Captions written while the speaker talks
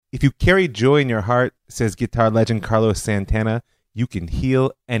If you carry joy in your heart, says guitar legend Carlos Santana, you can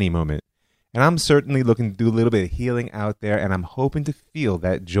heal any moment. And I'm certainly looking to do a little bit of healing out there, and I'm hoping to feel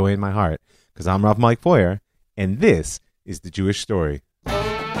that joy in my heart. Because I'm Rav Mike Foyer, and this is The Jewish Story.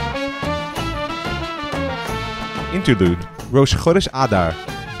 Interlude, Rosh Chodesh Adar,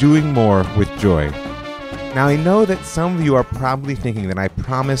 doing more with joy. Now, I know that some of you are probably thinking that I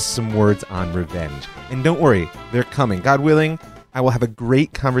promised some words on revenge. And don't worry, they're coming. God willing, I will have a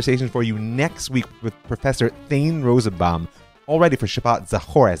great conversation for you next week with Professor Thane Rosenbaum, all ready for Shabbat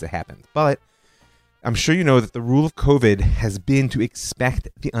Zachor as it happens. But I'm sure you know that the rule of COVID has been to expect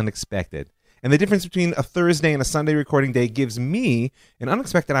the unexpected. And the difference between a Thursday and a Sunday recording day gives me an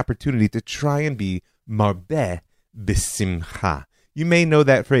unexpected opportunity to try and be marbeh b'simcha. You may know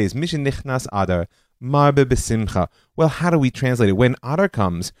that phrase, Mishin Nichnas Adar, marbeh b'simcha. Well, how do we translate it? When Adar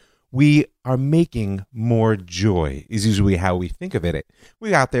comes, we are making more joy, is usually how we think of it.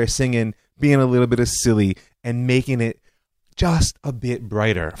 We're out there singing, being a little bit of silly, and making it just a bit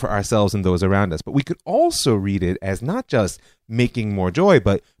brighter for ourselves and those around us. But we could also read it as not just making more joy,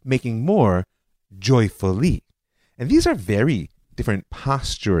 but making more joyfully. And these are very different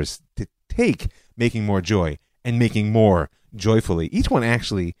postures to take, making more joy and making more joyfully. Each one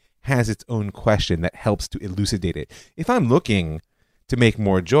actually has its own question that helps to elucidate it. If I'm looking to make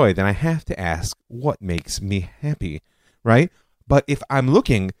more joy, then I have to ask, what makes me happy, right? But if I'm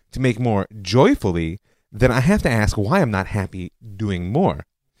looking to make more joyfully, then I have to ask why I'm not happy doing more.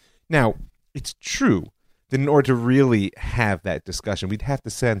 Now, it's true that in order to really have that discussion, we'd have to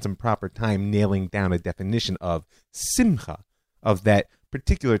spend some proper time nailing down a definition of simcha, of that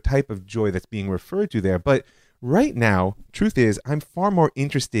particular type of joy that's being referred to there. But right now, truth is, I'm far more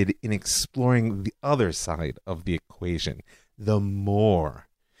interested in exploring the other side of the equation, the more.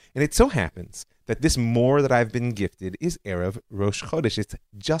 And it so happens that this more that I've been gifted is Erev Rosh Chodesh. It's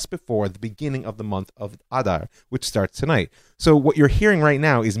just before the beginning of the month of Adar, which starts tonight. So what you're hearing right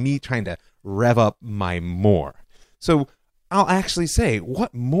now is me trying to rev up my more. So I'll actually say,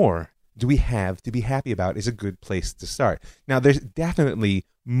 what more do we have to be happy about is a good place to start. Now, there's definitely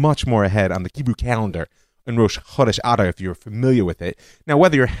much more ahead on the Hebrew calendar in Rosh Chodesh Adar, if you're familiar with it. Now,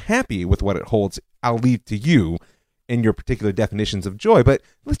 whether you're happy with what it holds, I'll leave to you and your particular definitions of joy, but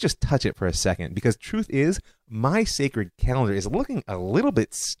let's just touch it for a second, because truth is, my sacred calendar is looking a little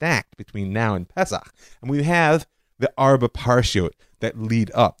bit stacked between now and Pesach, and we have the Arba Parshiot that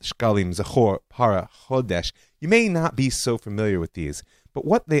lead up, Shkalim, Zachor, Para, Chodesh. You may not be so familiar with these, but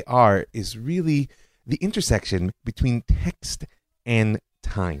what they are is really the intersection between text and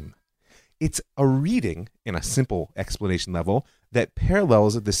time. It's a reading, in a simple explanation level, that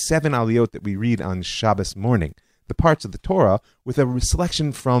parallels the 7 aliyot that we read on Shabbos morning, the parts of the Torah, with a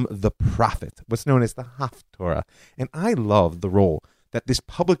selection from the prophet, what's known as the Haftorah. And I love the role that this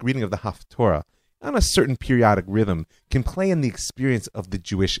public reading of the Haftorah, on a certain periodic rhythm, can play in the experience of the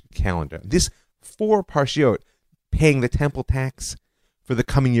Jewish calendar. This 4 parshiot, paying the temple tax for the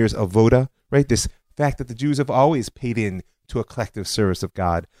coming year's avoda, right? This fact that the Jews have always paid in to a collective service of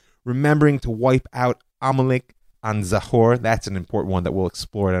God, remembering to wipe out Amalek on Zachor, that's an important one that we'll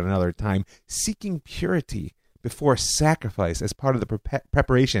explore at another time, seeking purity before sacrifice as part of the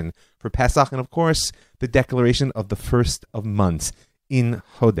preparation for Pesach, and of course, the declaration of the first of months in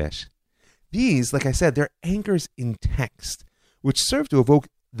Chodesh. These, like I said, they're anchors in text, which serve to evoke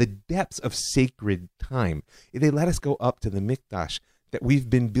the depths of sacred time. They let us go up to the Mikdash that we've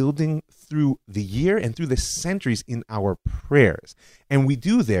been building through the year and through the centuries in our prayers. And we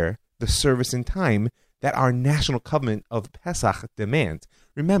do there the service in time that our national covenant of Pesach demands.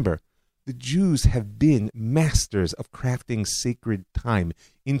 Remember, the Jews have been masters of crafting sacred time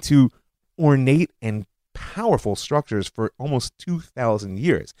into ornate and powerful structures for almost 2,000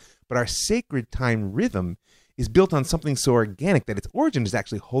 years. But our sacred time rhythm is built on something so organic that its origin is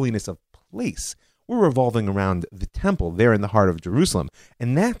actually holiness of place. We're revolving around the temple there in the heart of Jerusalem.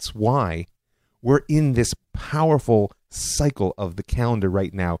 And that's why we're in this powerful cycle of the calendar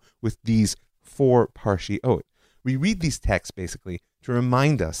right now with these 4 parshiot. We read these texts basically to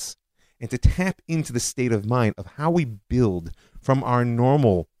remind us and to tap into the state of mind of how we build from our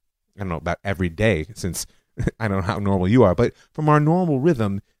normal, I don't know about every day, since I don't know how normal you are, but from our normal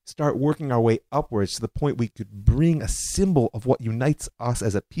rhythm, start working our way upwards to the point we could bring a symbol of what unites us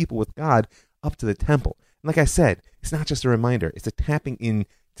as a people with God up to the temple. And like I said, it's not just a reminder, it's a tapping into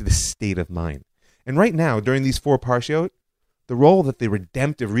the state of mind. And right now, during these 4 parshiot, the role that the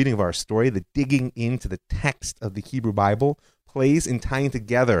redemptive reading of our story, the digging into the text of the Hebrew Bible, plays in tying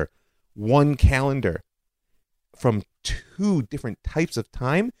together one calendar from 2 different types of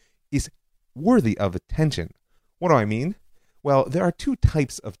time is worthy of attention. What do I mean? Well, there are two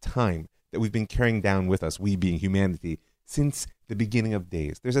types of time that we've been carrying down with us, we being humanity, since the beginning of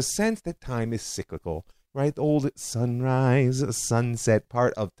days. There's a sense that time is cyclical, right? The old sunrise, sunset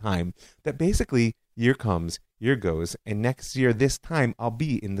part of time, that basically year comes, year goes, and next year, this time, I'll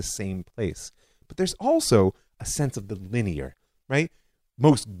be in the same place. But there's also a sense of the linear, right?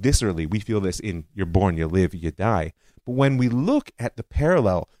 Most viscerally, we feel this in you're born, you live, you die. But when we look at the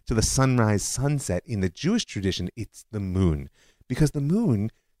parallel to the sunrise, sunset in the Jewish tradition, it's the moon. Because the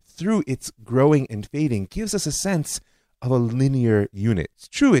moon, through its growing and fading, gives us a sense of a linear unit. It's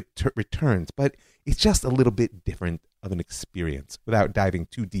true it returns, but it's just a little bit different of an experience without diving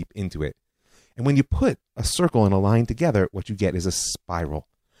too deep into it. And when you put a circle and a line together, what you get is a spiral.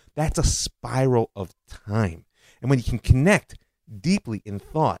 That's a spiral of time. And when you can connect deeply in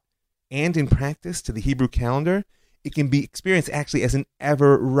thought and in practice to the Hebrew calendar, it can be experienced actually as an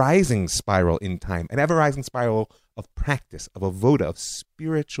ever-rising spiral in time, an ever-rising spiral of practice, of avoda, of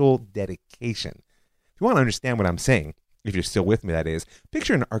spiritual dedication. If you want to understand what I'm saying, if you're still with me, that is,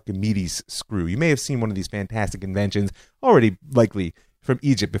 picture an Archimedes screw. You may have seen one of these fantastic inventions, already likely from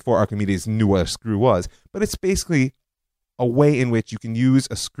Egypt before Archimedes knew what a screw was, but it's basically a way in which you can use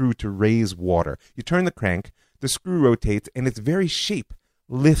a screw to raise water. You turn the crank, the screw rotates, and its very shape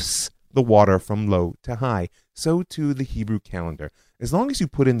lifts the water from low to high. So too the Hebrew calendar. As long as you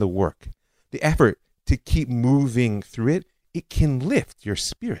put in the work, the effort to keep moving through it, it can lift your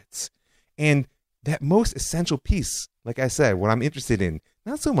spirits. And that most essential piece, like I said, what I'm interested in,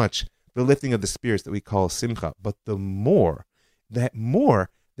 not so much the lifting of the spirits that we call simcha, but the more,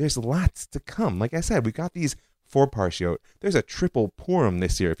 there's lots to come. Like I said, we got these 4 parshiot. There's a triple Purim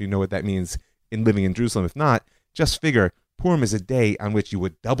this year, if you know what that means in living in Jerusalem. If not, just figure Purim is a day on which you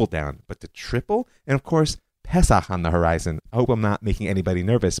would double down, but to triple, and of course, Pesach on the horizon. I hope I'm not making anybody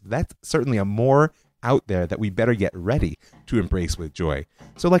nervous, but that's certainly a more out there that we better get ready to embrace with joy.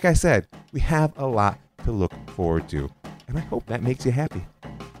 So like I said, we have a lot to look forward to, and I hope that makes you happy.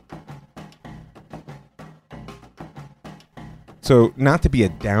 So, not to be a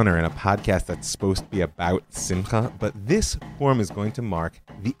downer in a podcast that's supposed to be about Simcha, but this Purim is going to mark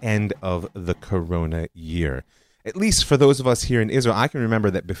the end of the Corona year. At least for those of us here in Israel, I can remember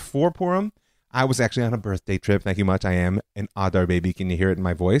that before Purim, I was actually on a birthday trip. Thank you much. I am an Adar baby. Can you hear it in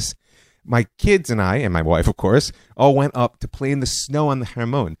my voice? My kids and I, and my wife, of course, all went up to play in the snow on the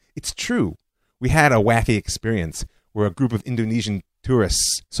Hermon. It's true. We had a wacky experience where a group of Indonesian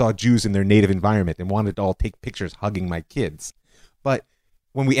tourists saw Jews in their native environment and wanted to all take pictures hugging my kids. But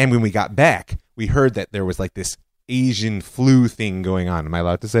when we got back, we heard that there was like this Asian flu thing going on. Am I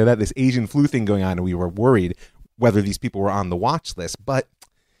allowed to say that? This Asian flu thing going on, and we were worried whether these people were on the watch list. But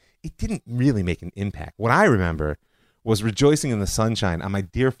it didn't really make an impact. What I remember was rejoicing in the sunshine on my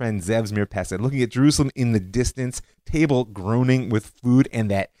dear friend Zev's Mirpesed, looking at Jerusalem in the distance, table groaning with food,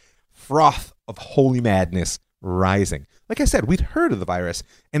 and that froth of holy madness rising. Like I said, we'd heard of the virus,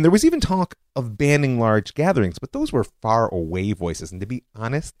 and there was even talk of banning large gatherings, but those were far away voices, and to be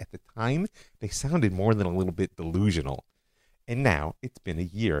honest, at the time, they sounded more than a little bit delusional. And now, it's been a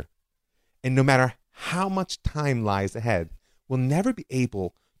year. And no matter how much time lies ahead, we'll never be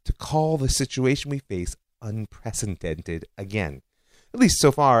able to call the situation we face unprecedented again. At least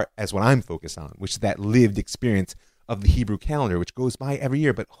so far as what I'm focused on, which is that lived experience of the Hebrew calendar, which goes by every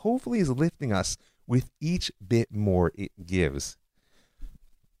year, but hopefully is lifting us with each bit more it gives.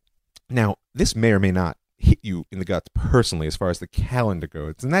 Now, this may or may not hit you in the guts personally as far as the calendar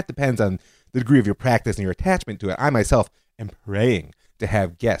goes, and that depends on the degree of your practice and your attachment to it. I myself am praying to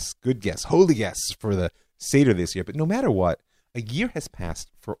have guests, good guests, holy guests for the Seder this year, but no matter what, a year has passed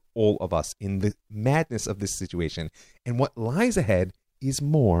for all of us in the madness of this situation, and what lies ahead is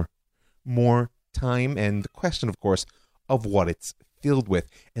more time, and the question, of course, of what it's filled with.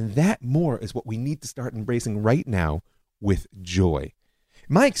 And that more is what we need to start embracing right now with joy.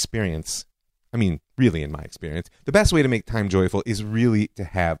 In my experience, really in my experience, the best way to make time joyful is really to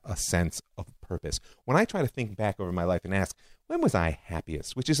have a sense of purpose. When I try to think back over my life and ask, when was I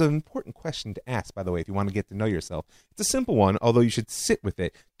happiest? Which is an important question to ask, by the way, if you want to get to know yourself. It's a simple one, although you should sit with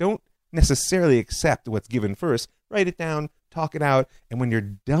it. Don't necessarily accept what's given first. Write it down, talk it out, and when you're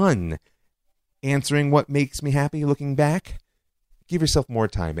done answering what makes me happy looking back, give yourself more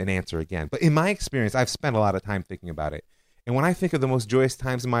time and answer again. But in my experience, I've spent a lot of time thinking about it. And when I think of the most joyous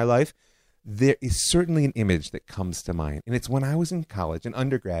times in my life, there is certainly an image that comes to mind. And it's when I was in college, an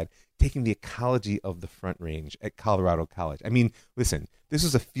undergrad, taking the ecology of the Front Range at Colorado College. Listen, this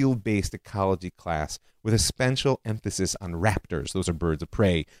is a field-based ecology class with a special emphasis on raptors. Those are birds of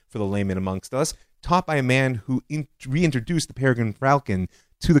prey for the layman amongst us, taught by a man who reintroduced the peregrine falcon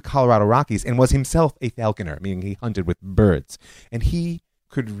to the Colorado Rockies and was himself a falconer, meaning he hunted with birds. And he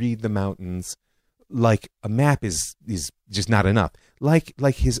could read the mountains like a map is just not enough, like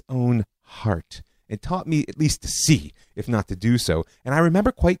his own heart. It taught me at least to see, if not to do so. And I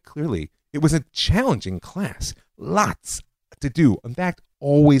remember quite clearly, it was a challenging class, lots to do. In fact,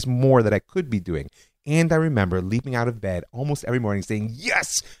 always more that I could be doing. And I remember leaping out of bed almost every morning saying,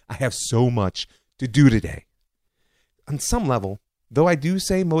 yes, I have so much to do today. On some level, though I do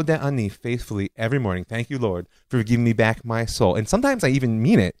say Modeh Ani faithfully every morning, thank you, Lord, for giving me back my soul. And sometimes I even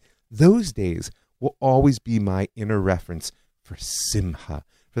mean it. Those days will always be my inner reference for simcha,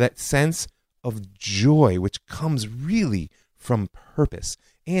 for that sense of joy, which comes really from purpose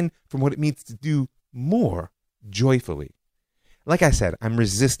and from what it means to do more joyfully. Like I said, I'm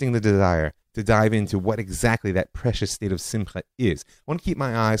resisting the desire to dive into what exactly that precious state of simcha is. I want to keep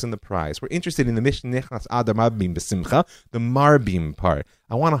my eyes on the prize. We're interested in the Mishnichnas Adar Marbim B'Simcha, the Marbim part.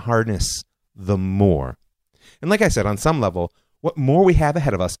 I want to harness the more. And like I said, on some level, what more we have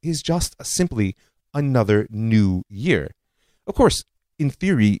ahead of us is just simply another new year. Of course, in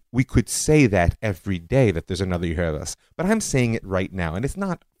theory, we could say that every day that there's another year ahead of us, but I'm saying it right now, and it's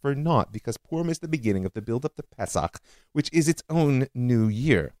not for naught, because Purim is the beginning of the build-up to Pesach, which is its own new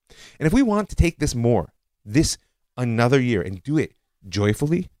year. And if we want to take this another year, and do it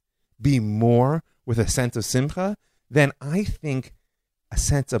joyfully, be more with a sense of simcha, then I think a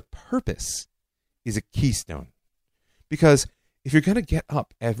sense of purpose is a keystone. Because if you're going to get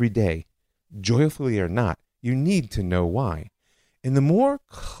up every day, joyfully or not, you need to know why. And the more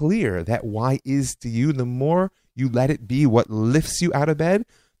clear that why is to you, the more you let it be what lifts you out of bed,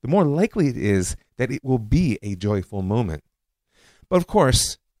 the more likely it is that it will be a joyful moment. But of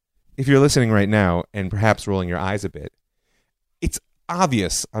course, if you're listening right now and perhaps rolling your eyes a bit, it's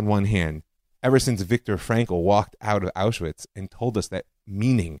obvious on one hand, ever since Viktor Frankl walked out of Auschwitz and told us that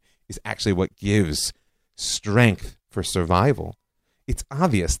meaning is actually what gives strength for survival, it's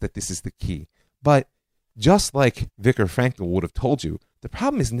obvious that this is the key. But just like Viktor Frankl would have told you, the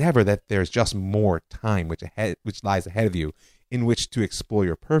problem is never that there's just more time which lies ahead of you in which to explore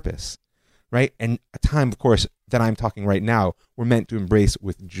your purpose, right? And a time, of course, that I'm talking right now, we're meant to embrace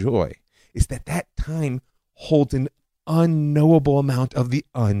with joy, is that time holds an unknowable amount of the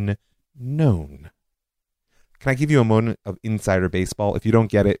unknown. Can I give you a moment of insider baseball? If you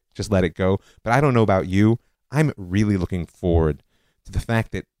don't get it, just let it go. But I don't know about you. I'm really looking forward to the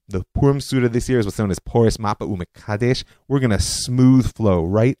fact that the Purim Suda this year is what's known as Poris Mapa Umekadesh. We're going to smooth flow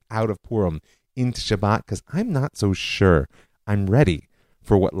right out of Purim into Shabbat because I'm not so sure I'm ready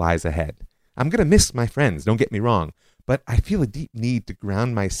for what lies ahead. I'm going to miss my friends, don't get me wrong, but I feel a deep need to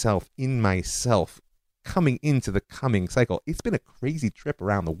ground myself in myself coming into the coming cycle. It's been a crazy trip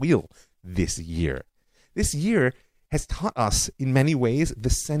around the wheel this year. This year has taught us in many ways the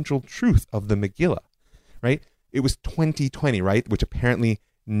central truth of the Megillah, right? It was 2020, right, which apparently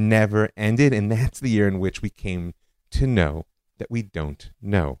never ended, and that's the year in which we came to know that we don't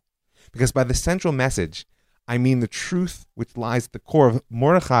know. Because by the central message, I mean the truth which lies at the core of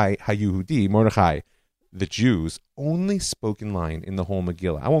Mordechai HaYehudi, Mordechai, the Jews, only spoken line in the whole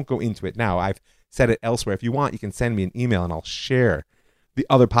Megillah. I won't go into it now. I've said it elsewhere. If you want, you can send me an email and I'll share the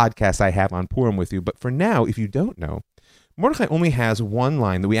other podcasts I have on Purim with you. But for now, if you don't know, Mordechai only has one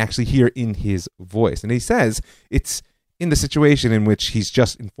line that we actually hear in his voice. And he says it's in the situation in which he's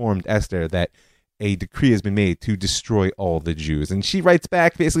just informed Esther that a decree has been made to destroy all the Jews. And she writes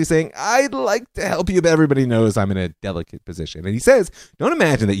back basically saying, I'd like to help you, but everybody knows I'm in a delicate position. And he says, don't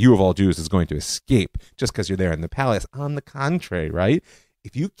imagine that you of all Jews is going to escape just because you're there in the palace. On the contrary, right?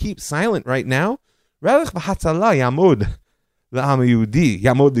 If you keep silent right now, right, there's going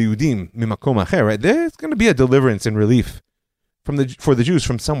to be a deliverance and relief for the Jews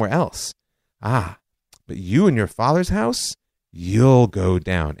from somewhere else. But you and your father's house, you'll go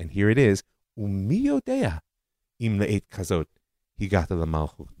down. And here it is. Umi yodea im le'et kazot higat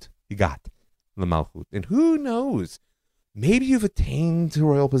lemalchut. Higat lemalchut. And who knows? Maybe you've attained to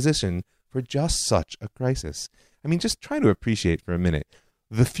royal position for just such a crisis. I mean, just try to appreciate for a minute.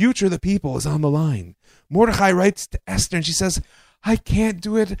 The future of the people is on the line. Mordechai writes to Esther and she says, I can't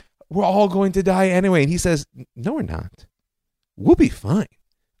do it. We're all going to die anyway. And he says, no, we're not. We'll be fine.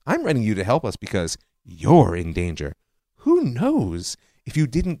 I'm writing you to help us because you're in danger. Who knows if you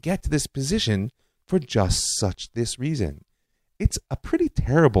didn't get to this position for just such this reason? It's a pretty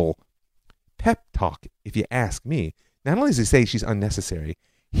terrible pep talk, if you ask me. Not only does he say she's unnecessary,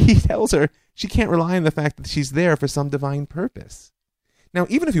 he tells her she can't rely on the fact that she's there for some divine purpose. Now,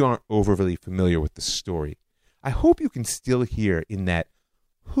 even if you aren't overly familiar with the story, I hope you can still hear in that,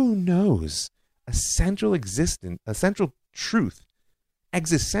 who knows, a central truth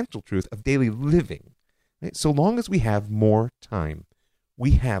existential truth of daily living. Right? So long as we have more time,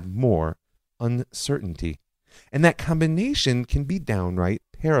 we have more uncertainty. And that combination can be downright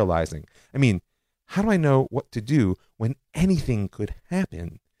paralyzing. I mean, how do I know what to do when anything could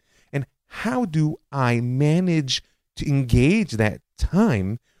happen? And how do I manage to engage that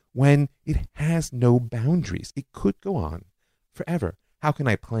time when it has no boundaries? It could go on forever. How can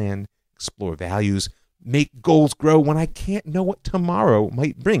I plan, explore values, make goals grow when I can't know what tomorrow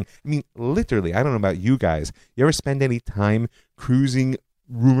might bring? I mean, literally, I don't know about you guys. You ever spend any time cruising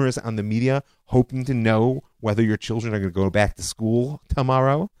rumors on the media, hoping to know whether your children are going to go back to school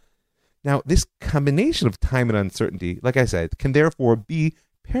tomorrow? Now, this combination of time and uncertainty, like I said, can therefore be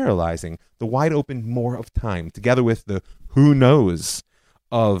paralyzing. The wide open more of time, together with the who knows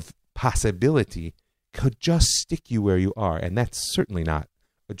of possibility, could just stick you where you are, and that's certainly not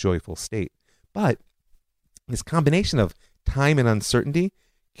a joyful state. But this combination of time and uncertainty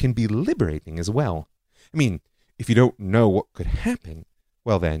can be liberating as well. I mean, if you don't know what could happen,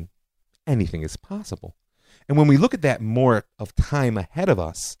 well then, anything is possible. And when we look at that more of time ahead of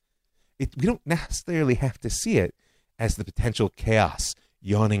us, we don't necessarily have to see it as the potential chaos,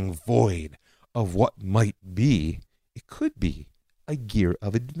 yawning void of what might be. It could be a gear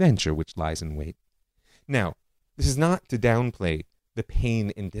of adventure which lies in wait. Now, this is not to downplay the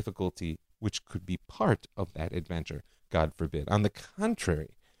pain and difficulty which could be part of that adventure, God forbid. On the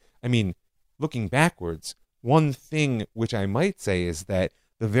contrary, I mean, looking backwards, one thing which I might say is that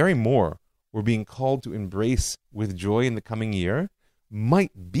the very more we're being called to embrace with joy in the coming year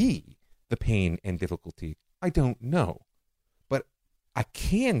might be the pain and difficulty. I don't know. But I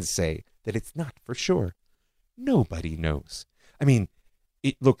can say that it's not for sure. Nobody knows. I mean,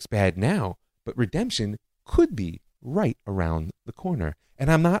 it looks bad now, but redemption could be right around the corner.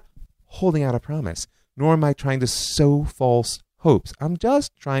 And I'm not holding out a promise, nor am I trying to sow false hopes. I'm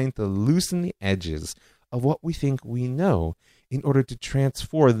just trying to loosen the edges of what we think we know in order to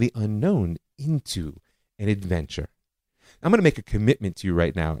transform the unknown into an adventure. I'm going to make a commitment to you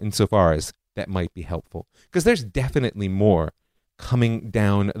right now insofar as that might be helpful, because there's definitely more coming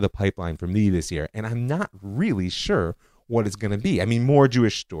down the pipeline for me this year, and I'm not really sure what it's going to be. I mean, more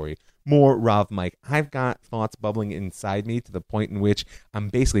Jewish story, more Rav Mike. I've got thoughts bubbling inside me to the point in which I'm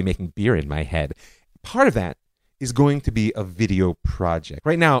basically making beer in my head. Part of that is going to be a video project.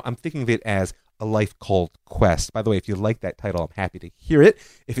 Right now, I'm thinking of it as A Life Called Quest. By the way, if you like that title, I'm happy to hear it.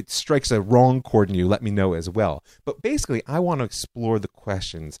 If it strikes a wrong chord in you, let me know as well. But basically, I want to explore the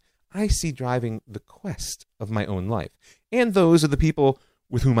questions I see driving the quest of my own life. And those are the people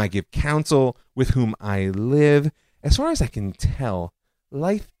with whom I give counsel, with whom I live. As far as I can tell,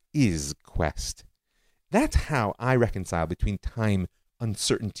 life is quest. That's how I reconcile between time,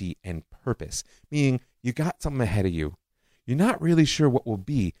 uncertainty, and purpose. Meaning, you got something ahead of you. You're not really sure what will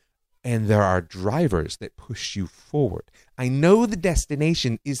be, and there are drivers that push you forward. I know the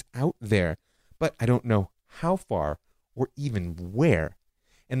destination is out there, but I don't know how far or even where.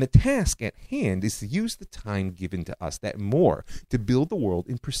 And the task at hand is to use the time given to us, that more, to build the world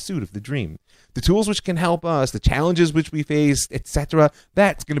in pursuit of the dream. The tools which can help us, the challenges which we face, etc.,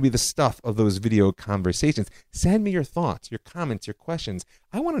 that's going to be the stuff of those video conversations. Send me your thoughts, your comments, your questions.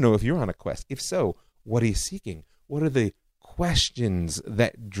 I want to know if you're on a quest. If so, what are you seeking? What are the questions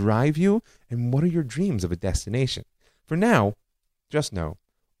that drive you? And what are your dreams of a destination? For now, just know,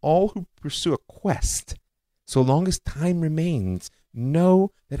 all who pursue a quest, so long as time remains,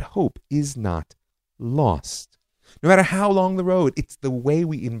 know that hope is not lost. No matter how long the road, it's the way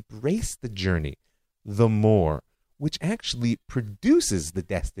we embrace the journey, the more, which actually produces the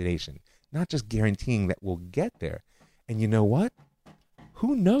destination, not just guaranteeing that we'll get there. And you know what?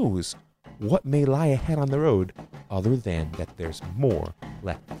 Who knows what may lie ahead on the road other than that there's more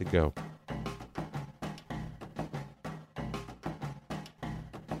left to go.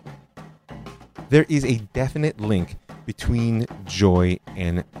 There is a definite link between joy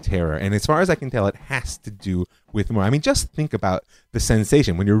and terror. And as far as I can tell, it has to do with more. I mean, just think about the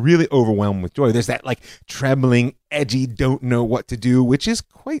sensation. When you're really overwhelmed with joy, there's that like trembling, edgy, don't know what to do, which is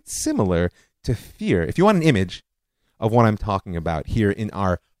quite similar to fear. If you want an image of what I'm talking about here in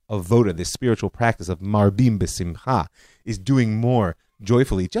our avoda, this spiritual practice of marbim b'simcha, is doing more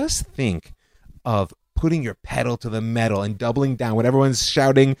joyfully, just think of putting your pedal to the metal and doubling down when everyone's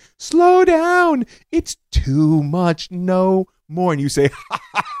shouting, slow down, it's too much, no more. And you say, ha,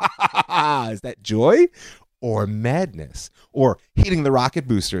 ha, ha, ha, ha. Is that joy or madness? Or hitting the rocket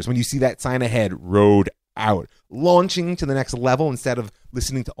boosters when you see that sign ahead, road out. Launching to the next level instead of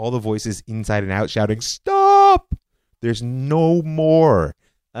listening to all the voices inside and out shouting, stop, there's no more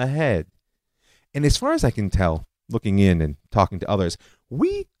ahead. And as far as I can tell, looking in and talking to others,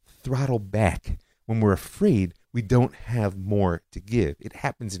 we throttle back when we're afraid we don't have more to give. It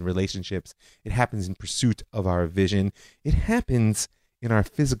happens in relationships. It happens in pursuit of our vision. It happens in our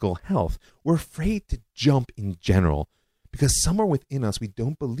physical health. We're afraid to jump in general because somewhere within us we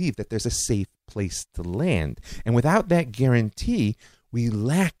don't believe that there's a safe place to land. And without that guarantee, we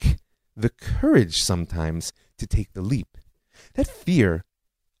lack the courage sometimes to take the leap. That fear,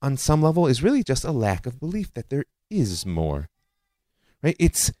 on some level, is really just a lack of belief that there is more. Right?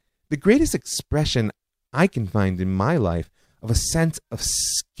 It's the greatest expression I can find in my life of a sense of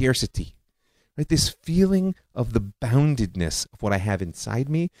scarcity. Right? This feeling of the boundedness of what I have inside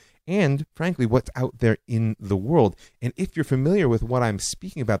me and, frankly, what's out there in the world. And if you're familiar with what I'm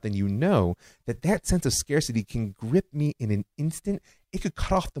speaking about, then you know that that sense of scarcity can grip me in an instant. It could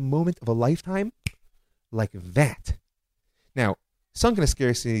cut off the moment of a lifetime like that. Now, sunk in a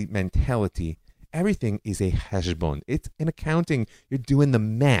scarcity mentality, everything is a heshbon. It's an accounting. You're doing the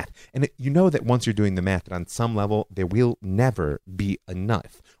math. And you know that once you're doing the math, that on some level, there will never be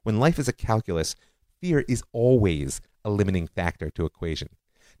enough. When life is a calculus, fear is always a limiting factor to equation.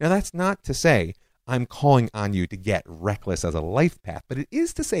 Now, that's not to say I'm calling on you to get reckless as a life path, but it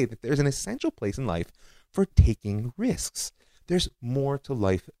is to say that there's an essential place in life for taking risks. There's more to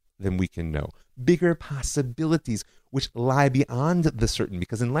life than we can know. Bigger possibilities which lie beyond the certain,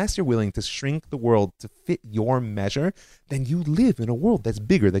 because unless you're willing to shrink the world to fit your measure, then you live in a world that's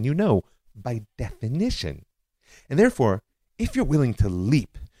bigger than you know by definition. And therefore, if you're willing to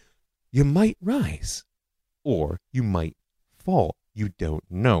leap, you might rise or you might fall. You don't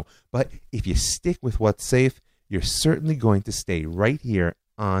know. But if you stick with what's safe, you're certainly going to stay right here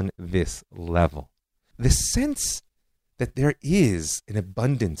on this level. The sense that there is an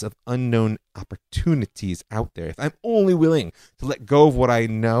abundance of unknown opportunities out there, if I'm only willing to let go of what I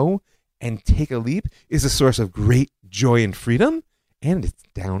know and take a leap, is a source of great joy and freedom, and it's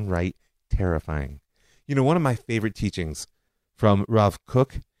downright terrifying. You know, one of my favorite teachings from Rav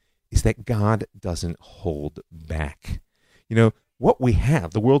Kook is that God doesn't hold back. You know, what we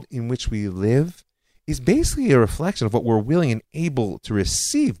have, the world in which we live, is basically a reflection of what we're willing and able to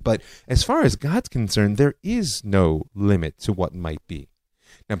receive. But as far as God's concerned, there is no limit to what might be.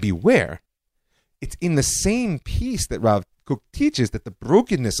 Now beware, it's in the same piece that Rav Kook teaches that the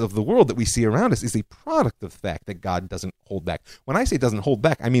brokenness of the world that we see around us is a product of the fact that God doesn't hold back. When I say doesn't hold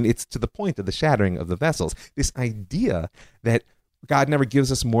back, I mean it's to the point of the shattering of the vessels. This idea that God never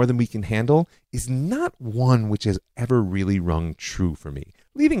gives us more than we can handle is not one which has ever really rung true for me.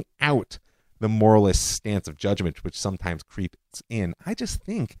 Leaving out the moralist stance of judgment, which sometimes creeps in, I just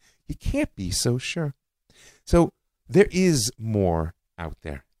think you can't be so sure. So there is more out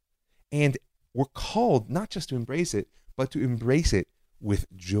there. And we're called not just to embrace it, but to embrace it with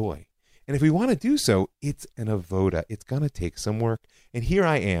joy. And if we want to do so, it's an avoda. It's going to take some work. And here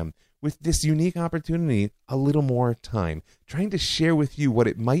I am with this unique opportunity, a little more time, trying to share with you what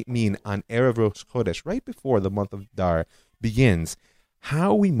it might mean on Erev Rosh Chodesh, right before the month of Adar begins,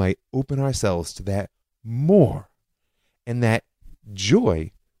 how we might open ourselves to that more and that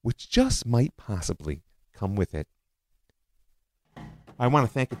joy which just might possibly come with it. I want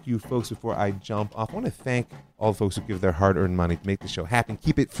to thank a few folks before I jump off. I want to thank all the folks who give their hard-earned money to make the show happen.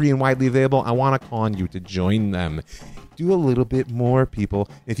 Keep it free and widely available. I want to call on you to join them. Do a little bit more, people.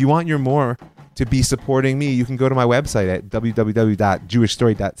 If you want your more to be supporting me, you can go to my website at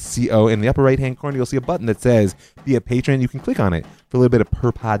www.jewishstory.co. In the upper right-hand corner, you'll see a button that says Be a Patron. You can click on it for a little bit of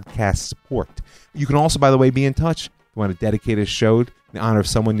per-podcast support. You can also, by the way, be in touch. If you want to dedicate a show in honor of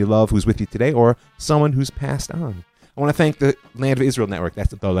someone you love who's with you today or someone who's passed on. I want to thank the Land of Israel Network,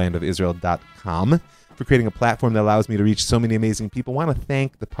 that's thelandofisrael.com, for creating a platform that allows me to reach so many amazing people. I want to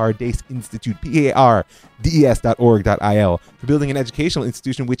thank the Pardes Institute, PARDES.org.il, for building an educational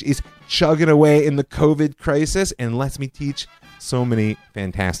institution which is chugging away in the COVID crisis and lets me teach so many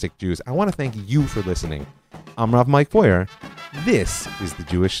fantastic Jews. I want to thank you for listening. I'm Rav Mike Feuer. This is The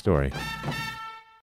Jewish Story.